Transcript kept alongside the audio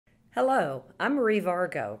Hello, I'm Marie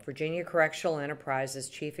Vargo, Virginia Correctional Enterprises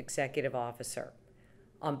Chief Executive Officer.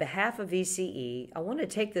 On behalf of VCE, I want to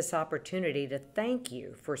take this opportunity to thank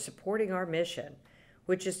you for supporting our mission,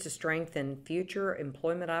 which is to strengthen future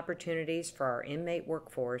employment opportunities for our inmate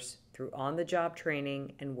workforce through on-the-job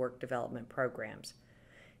training and work development programs.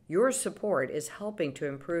 Your support is helping to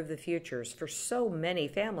improve the futures for so many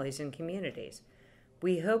families and communities.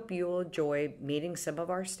 We hope you will enjoy meeting some of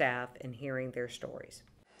our staff and hearing their stories.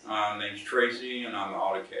 My name's Tracy, and I'm an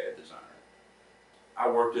AutoCAD designer. I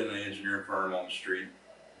worked in an engineering firm on the street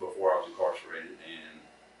before I was incarcerated, and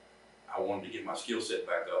I wanted to get my skill set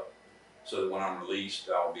back up so that when I'm released,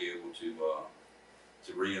 I'll be able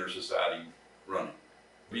to re-enter society running.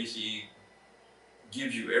 VCE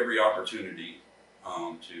gives you every opportunity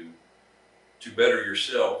to better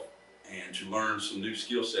yourself and to learn some new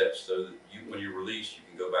skill sets so that when you're released, you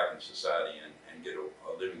can go back into society and get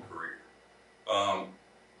a living career.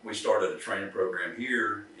 We started a training program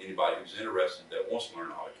here, anybody who's interested that wants to learn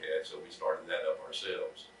AutoCAD, so we started that up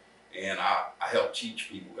ourselves. And I help teach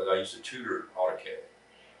people, because I used to tutor AutoCAD.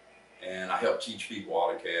 And I help teach people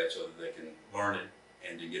AutoCAD so that they can learn it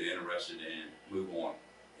and to get interested and move on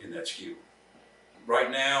in that skill. Right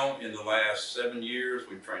now, in the last 7 years,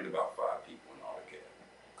 we've trained about 5 people in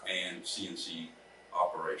AutoCAD and CNC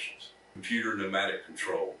operations. Computer pneumatic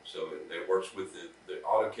control, so it works with the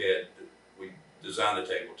AutoCAD. We design the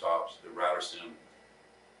tabletops, the router stem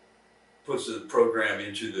puts the program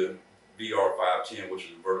into the VR510, which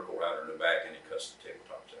is a vertical router in the back, and it cuts the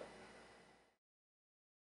tabletops out.